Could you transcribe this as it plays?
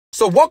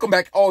So welcome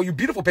back, all you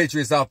beautiful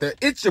patriots out there.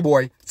 It's your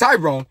boy,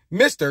 Tyrone,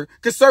 Mr.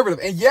 Conservative.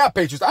 And yeah,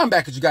 patriots, I'm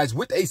back at you guys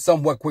with a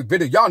somewhat quick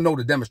video. Y'all know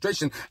the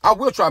demonstration. I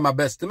will try my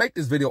best to make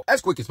this video as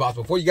quick as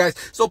possible for you guys.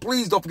 So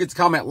please don't forget to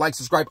comment, like,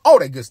 subscribe, all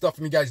that good stuff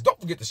from you guys. Don't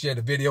forget to share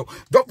the video.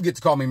 Don't forget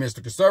to call me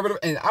Mr. Conservative.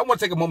 And I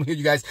want to take a moment here,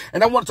 you guys,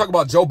 and I want to talk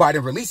about Joe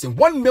Biden releasing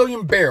 1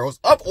 million barrels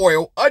of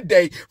oil a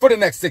day for the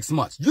next 6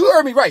 months. You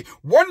heard me right.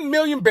 1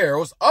 million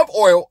barrels of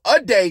oil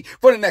a day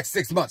for the next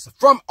 6 months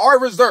from our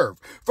reserve,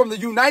 from the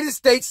United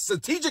States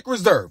Strategic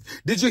Reserve.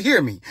 Did you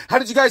hear me? How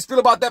did you guys feel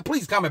about that?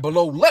 Please comment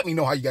below. Let me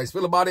know how you guys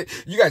feel about it.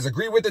 You guys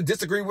agree with it,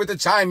 disagree with it,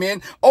 chime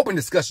in. Open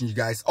discussion, you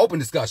guys. Open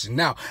discussion.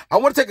 Now, I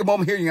want to take a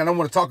moment here and I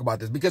want to talk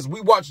about this because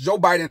we watched Joe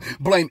Biden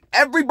blame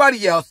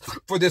everybody else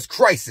for this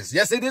crisis.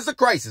 Yes, it is a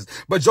crisis,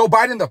 but Joe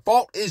Biden, the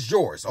fault is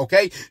yours,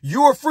 okay?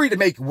 You are free to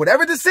make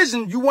whatever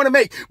decision you want to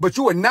make, but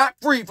you are not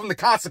free from the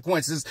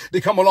consequences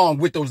that come along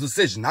with those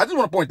decisions. I just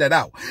want to point that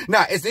out.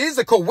 Now, it is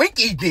a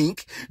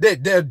coinky-dink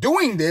that they're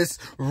doing this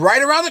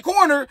right around the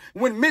corner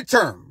when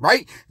midterm.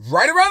 Right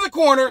around the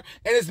corner, and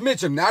it's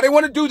midterm. Now they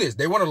want to do this.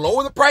 They want to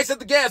lower the price at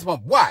the gas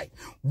pump. Why?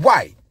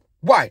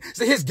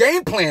 So his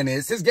game plan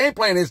is,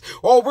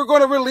 oh, we're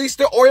going to release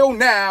the oil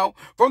now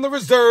from the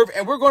reserve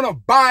and we're going to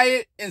buy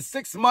it in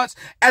 6 months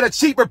at a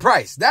cheaper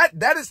price. That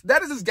is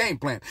his game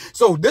plan.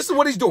 So this is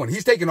what he's doing.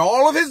 He's taking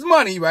all of his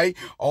money, right?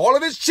 All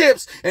of his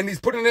chips, and he's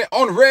putting it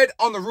on red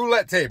on the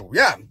roulette table.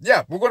 Yeah.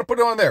 We're going to put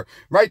it on there,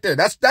 right there.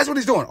 That's what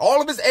he's doing.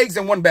 All of his eggs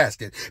in one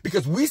basket,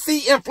 because we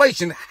see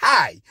inflation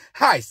high,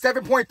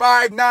 7.5,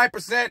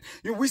 9%.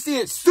 We see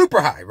it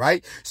super high,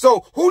 right?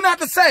 So who not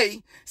to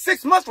say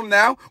 6 months from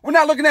now, we're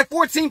not looking at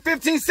 14,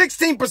 15,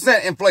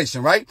 16%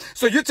 inflation, right?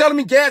 So you're telling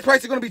me gas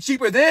prices are going to be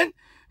cheaper then,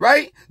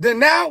 right? Then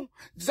now?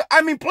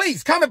 I mean,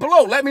 please comment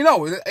below. Let me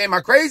know. Am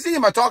I crazy?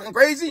 Am I talking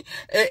crazy?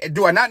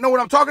 Do I not know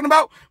what I'm talking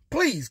about?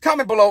 Please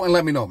comment below and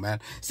let me know, man.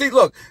 See,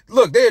 look,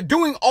 they're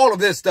doing all of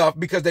this stuff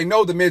because they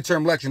know the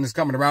midterm election is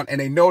coming around and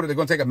they know that they're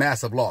going to take a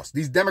massive loss.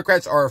 These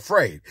Democrats are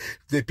afraid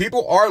that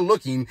people are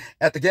looking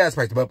at the gas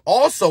price, but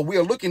also we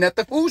are looking at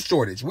the food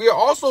shortage. We are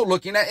also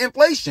looking at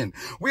inflation.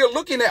 We are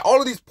looking at all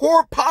of these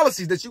poor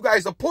policies that you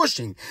guys are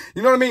pushing.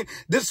 You know what I mean?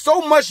 There's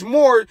so much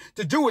more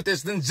to do with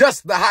this than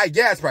just the high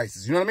gas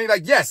prices. You know what I mean?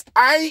 Like, yes,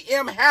 I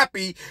am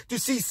happy to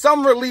see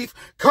some relief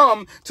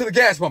come to the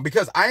gas pump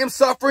because I am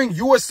suffering.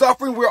 You are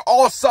suffering. We're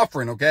all suffering.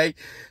 Okay,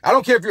 I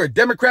don't care if you're a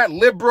Democrat,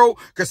 liberal,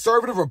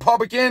 conservative,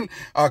 Republican,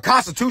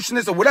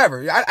 constitutionalist, or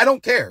whatever. I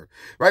don't care,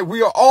 right?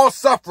 We are all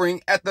suffering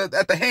at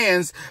the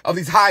hands of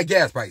these high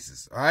gas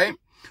prices. All right,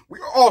 we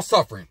are all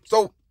suffering.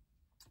 So,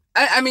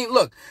 I mean,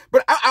 look,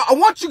 but I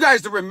want you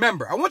guys to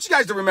remember. I want you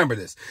guys to remember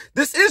this.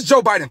 This is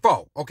Joe Biden's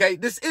fault, okay?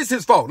 This is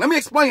his fault. Let me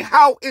explain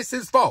how it's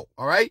his fault,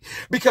 all right?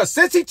 Because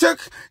since he took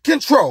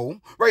control,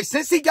 right,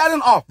 since he got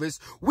in office,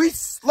 we've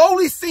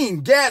slowly seen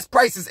gas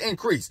prices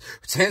increase.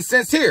 10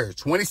 cents here,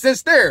 20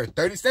 cents there,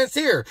 30 cents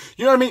here.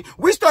 You know what I mean?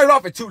 We started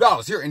off at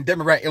 $2 here in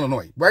Democrat,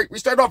 Illinois, right? We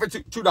started off at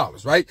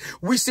 $2, right?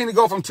 We've seen it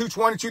go from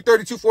 $2.20,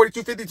 $2.30, $2.40,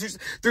 $2.50,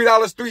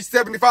 $3,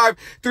 $3.75,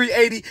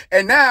 $3.80,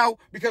 and now,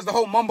 because the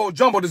whole mumbo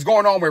jumbo that's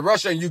going on with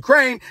Russia and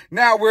Ukraine,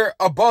 now we're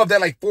above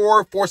that, like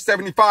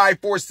 $4.75,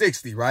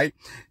 $4.60, right?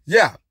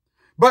 Yeah.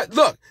 But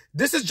look,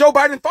 this is Joe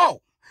Biden's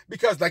fault.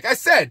 Because like I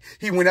said,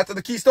 he went after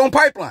the Keystone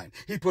Pipeline.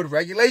 He put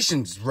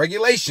regulations,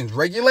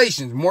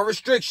 more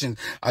restrictions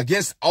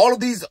against all of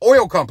these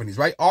oil companies,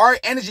 right? Our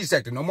energy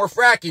sector, no more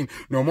fracking,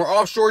 no more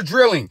offshore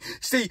drilling.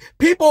 See,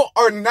 people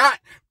are not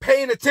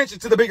paying attention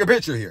to the bigger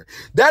picture here.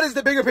 That is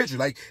the bigger picture.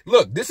 Like,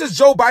 look, this is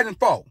Joe Biden's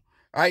fault.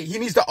 All right, he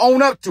needs to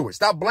own up to it.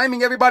 Stop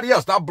blaming everybody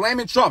else. Stop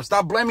blaming Trump.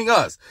 Stop blaming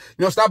us.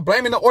 You know, stop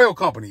blaming the oil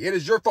company. It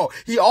is your fault.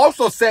 He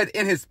also said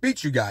in his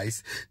speech, you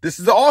guys, he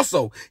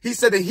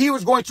said that he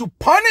was going to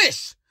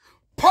punish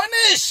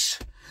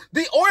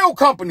the oil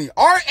company,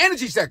 our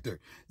energy sector.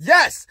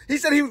 Yes, he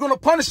said he was going to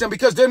punish them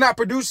because they're not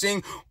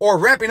producing or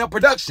ramping up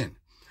production.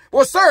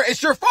 Well, sir,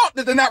 it's your fault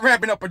that they're not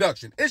ramping up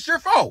production. It's your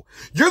fault.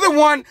 You're the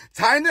one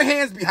tying their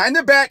hands behind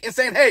their back and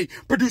saying, hey,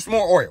 produce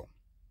more oil.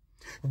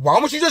 Why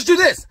don't you just do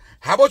this?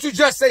 How about you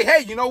just say,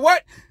 hey, you know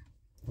what?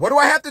 What do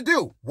I have to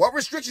do? What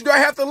restrictions do I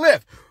have to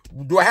lift?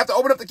 Do I have to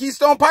open up the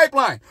Keystone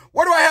Pipeline?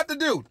 What do I have to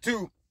do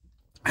to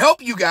help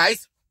you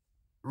guys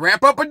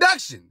ramp up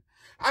production?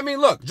 I mean,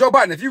 look, Joe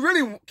Biden, if you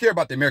really care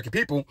about the American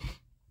people,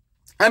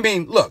 I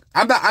mean, look,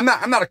 I'm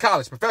not a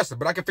college professor,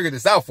 but I can figure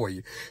this out for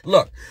you.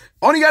 Look,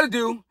 all you got to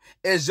do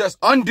is just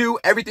undo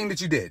everything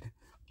that you did.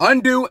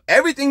 Undo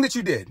everything that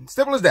you did.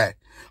 Simple as that.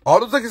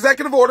 All those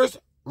executive orders,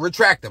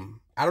 retract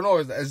them. I don't know,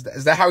 is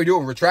that how we do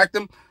it? Retract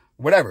them?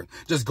 Whatever.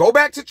 Just go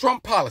back to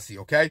Trump policy,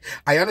 okay?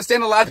 I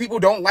understand a lot of people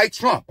don't like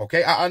Trump,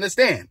 okay? I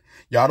understand.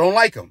 Y'all don't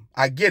like him.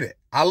 I get it.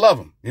 I love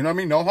him. You know what I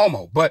mean? No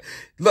homo. But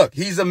look,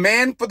 he's a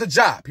man for the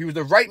job. He was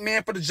the right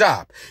man for the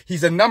job.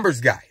 He's a numbers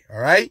guy,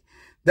 all right?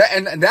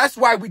 And that's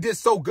why we did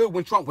so good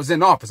when Trump was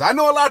in office. I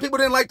know a lot of people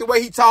didn't like the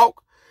way he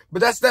talked, But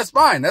that's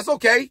fine. That's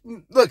okay.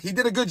 Look, he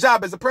did a good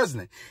job as a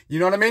president. You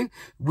know what I mean?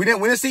 We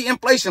didn't see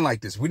inflation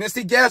like this. We didn't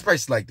see gas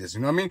prices like this.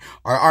 You know what I mean?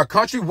 Our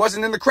country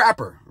wasn't in the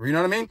crapper. You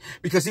know what I mean?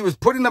 Because he was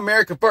putting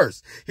America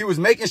first. He was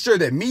making sure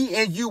that me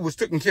and you was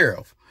taken care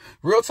of.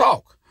 Real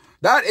talk.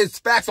 That is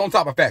facts on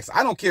top of facts.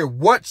 I don't care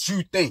what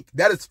you think.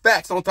 That is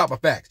facts on top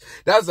of facts.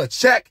 That is a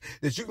check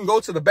that you can go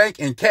to the bank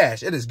and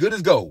cash. It is good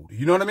as gold.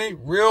 You know what I mean?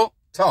 Real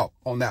talk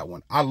on that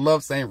one. I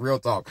love saying real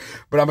talk,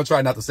 but I'm going to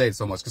try not to say it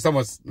so much because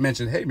someone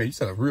mentioned, hey, man, you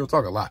said a real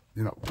talk a lot.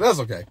 You know, that's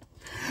okay.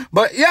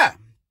 But yeah,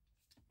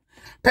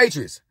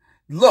 Patriots,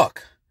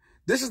 look,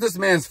 this is this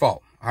man's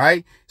fault. All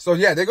right. So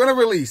yeah, they're going to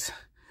release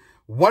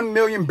 1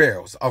 million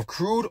barrels of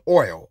crude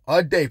oil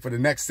a day for the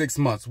next 6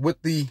 months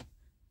with the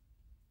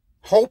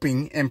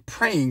hoping and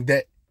praying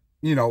that,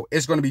 you know,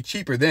 it's going to be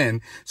cheaper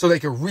then so they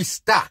can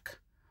restock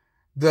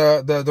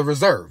the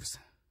reserves.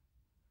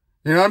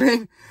 You know what I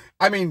mean?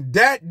 I mean,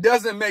 that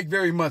doesn't make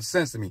very much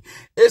sense to me.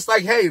 It's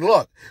like, hey,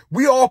 look,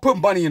 we all put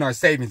money in our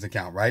savings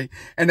account, right?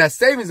 And that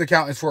savings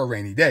account is for a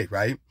rainy day,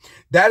 right?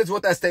 That is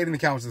what that savings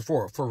account is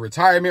for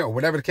retirement or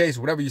whatever the case,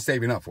 whatever you're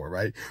saving up for,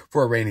 right?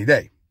 For a rainy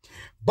day.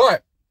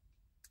 But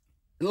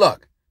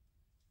look,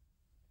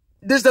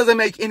 this doesn't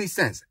make any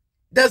sense.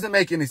 Doesn't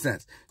make any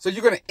sense. So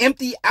you're going to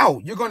empty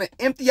out. You're going to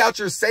empty out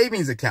your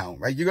savings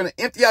account, right? You're going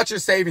to empty out your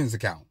savings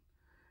account,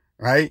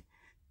 right?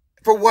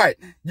 For what?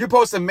 You're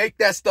supposed to make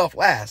that stuff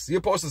last. You're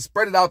supposed to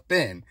spread it out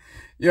thin.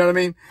 You know what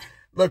I mean?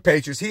 Look,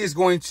 Patriots, he is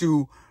going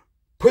to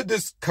put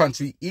this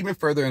country even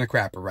further in the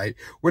crapper, right?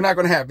 We're not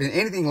going to have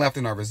anything left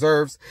in our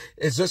reserves.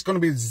 It's just going to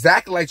be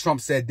exactly like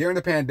Trump said during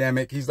the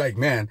pandemic. He's like,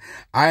 man,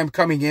 I am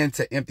coming in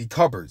to empty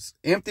cupboards.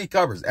 Empty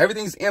cupboards.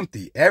 Everything's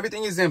empty.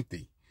 Everything is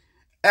empty.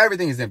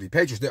 Everything is empty.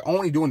 Patriots, they're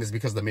only doing this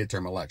because of the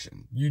midterm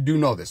election. You do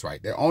know this,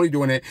 right? They're only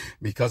doing it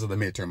because of the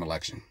midterm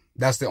election.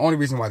 That's the only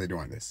reason why they're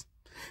doing this.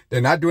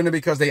 They're not doing it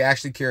because they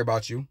actually care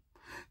about you.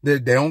 They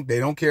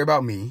don't care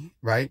about me,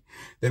 right?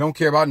 They don't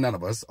care about none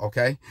of us,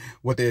 okay?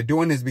 What they're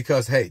doing is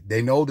because, hey,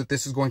 they know that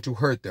this is going to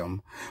hurt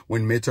them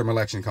when midterm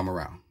election come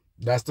around.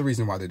 That's the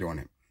reason why they're doing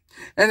it.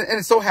 And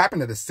it so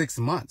happened that it's 6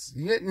 months.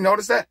 You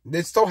notice that?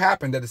 It so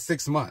happened that it's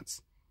 6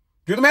 months.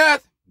 Do the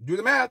math. Do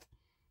the math.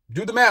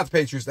 Do the math,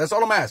 Patriots. That's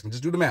all I'm asking.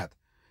 Just do the math.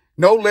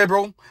 No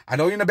liberal. I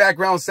know you're in the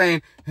background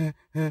saying,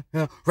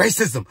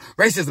 racism,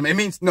 racism. It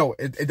means, no,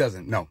 it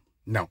doesn't. No.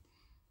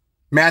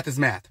 Math is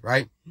math,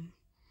 right?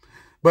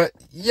 But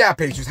yeah,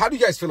 Patriots, how do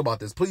you guys feel about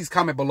this? Please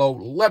comment below.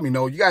 Let me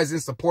know. You guys in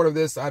support of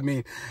this? I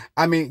mean,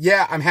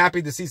 yeah, I'm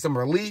happy to see some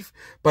relief,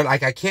 but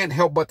like, I can't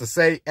help but to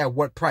say, at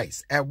what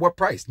price? At what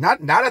price? Not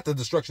at the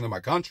destruction of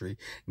my country.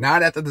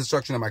 Not at the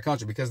destruction of my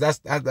country, because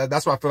that's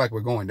what I feel like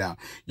we're going down.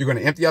 You're going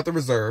to empty out the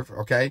reserve,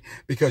 okay?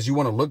 Because you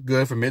want to look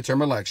good for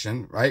midterm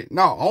election, right?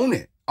 No, own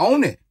it.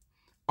 Own it.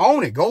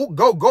 Own it. Go.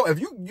 If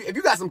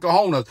you got some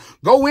cojones,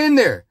 go in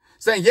there.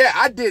 Saying, yeah,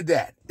 I did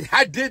that.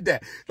 I did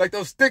that. Like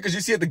those stickers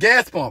you see at the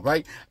gas pump,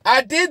 right?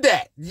 I did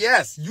that.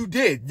 Yes, you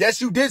did. Yes,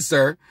 you did,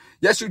 sir.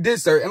 Yes, you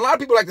did, sir. And a lot of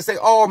people like to say,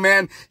 oh,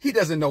 man, he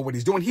doesn't know what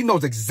he's doing. He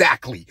knows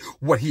exactly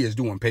what he is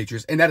doing,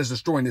 Patriots, and that is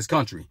destroying this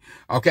country.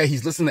 Okay,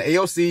 he's listening to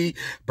AOC,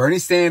 Bernie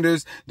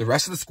Sanders, the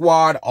rest of the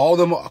squad, all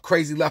them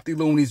crazy lefty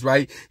loonies,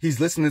 right? He's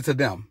listening to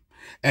them.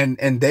 And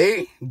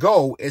they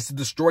goal is to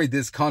destroy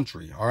this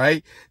country. All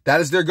right.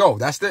 That is their goal.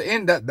 That's the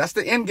end. That's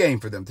the end game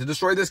for them, to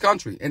destroy this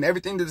country and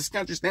everything that this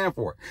country stands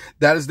for.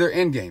 That is their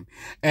end game.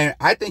 And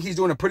I think he's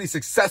doing a pretty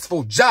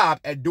successful job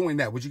at doing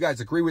that. Would you guys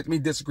agree with me?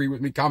 Disagree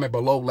with me? Comment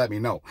below. Let me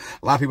know.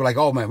 A lot of people are like,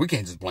 oh man, we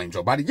can't just blame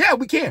Joe Biden. Yeah,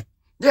 we can.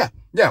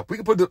 Yeah, we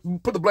can put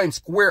the blame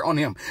square on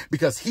him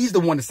because he's the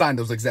one that signed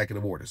those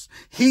executive orders.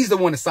 He's the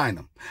one that signed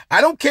them.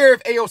 I don't care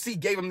if AOC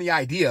gave him the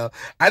idea.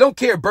 I don't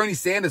care if Bernie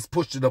Sanders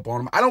pushed it up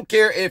on him. I don't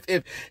care if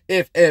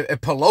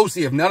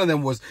Pelosi, if none of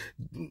them was,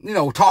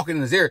 talking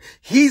in his ear.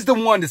 He's the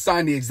one that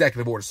signed the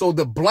executive order. So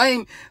the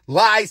blame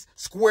lies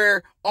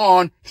square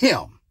on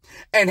him.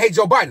 And hey,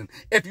 Joe Biden,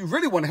 if you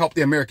really want to help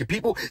the American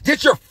people,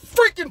 get your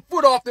freaking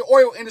foot off the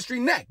oil industry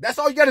neck. That's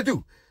all you got to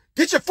do.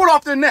 Get your foot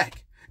off their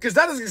neck. Because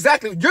that is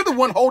exactly, you're the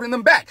one holding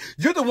them back.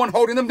 You're the one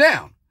holding them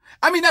down.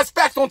 I mean, that's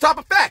facts on top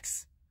of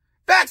facts.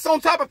 Facts on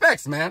top of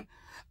facts, man.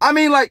 I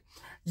mean, like,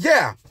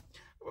 yeah.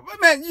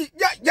 Man,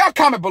 y'all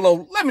comment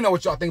below. Let me know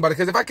what y'all think about it.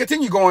 Because if I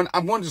continue going,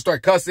 I'm going to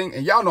start cussing.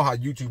 And y'all know how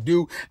YouTube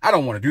do. I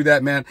don't want to do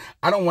that, man.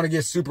 I don't want to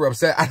get super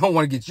upset. I don't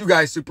want to get you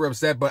guys super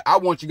upset. But I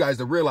want you guys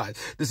to realize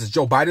this is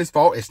Joe Biden's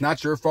fault. It's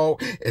not your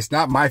fault. It's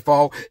not my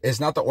fault.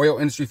 It's not the oil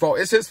industry fault.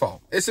 It's his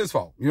fault. It's his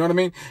fault. You know what I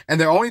mean? And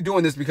they're only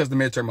doing this because of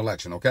the midterm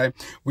election, okay?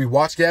 We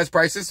watched gas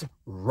prices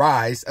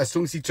rise as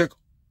soon as he took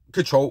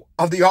control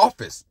of the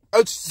office.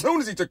 As soon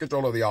as he took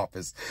control of the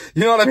office.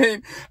 You know what I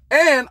mean?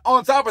 And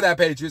on top of that,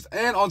 Patriots,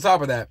 and on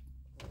top of that,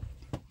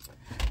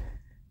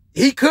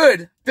 he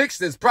could fix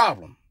this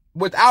problem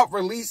without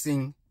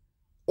releasing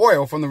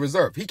oil from the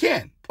reserve. He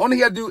can. Only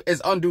he got to do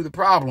is undo the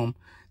problem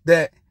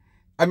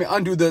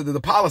undo the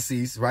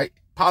policies, right?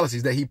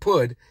 Policies that he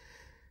put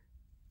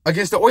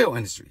against the oil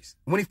industries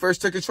when he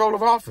first took control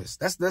of office.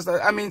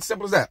 I mean,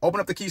 simple as that. Open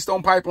up the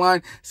Keystone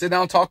Pipeline, sit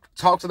down, talk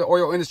to the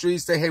oil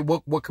industries, say, hey,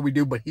 what can we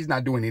do? But he's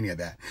not doing any of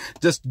that.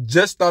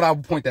 Just thought I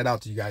would point that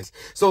out to you guys.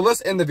 So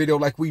let's end the video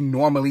like we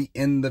normally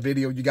end the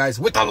video, you guys,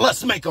 with the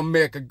Let's Make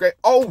America Great.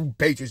 Oh,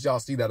 Patriots, y'all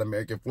see that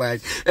American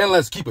flag, and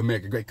let's keep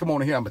America great. Come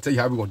on in here. I'm gonna tell you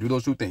how we're gonna do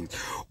those two things.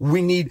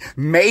 We need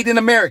Made in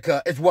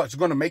America is what's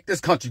gonna make this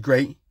country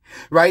great.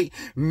 Right?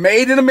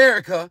 Made in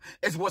America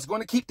is what's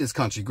going to keep this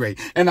country great.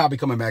 And I'll be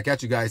coming back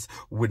at you guys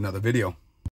with another video.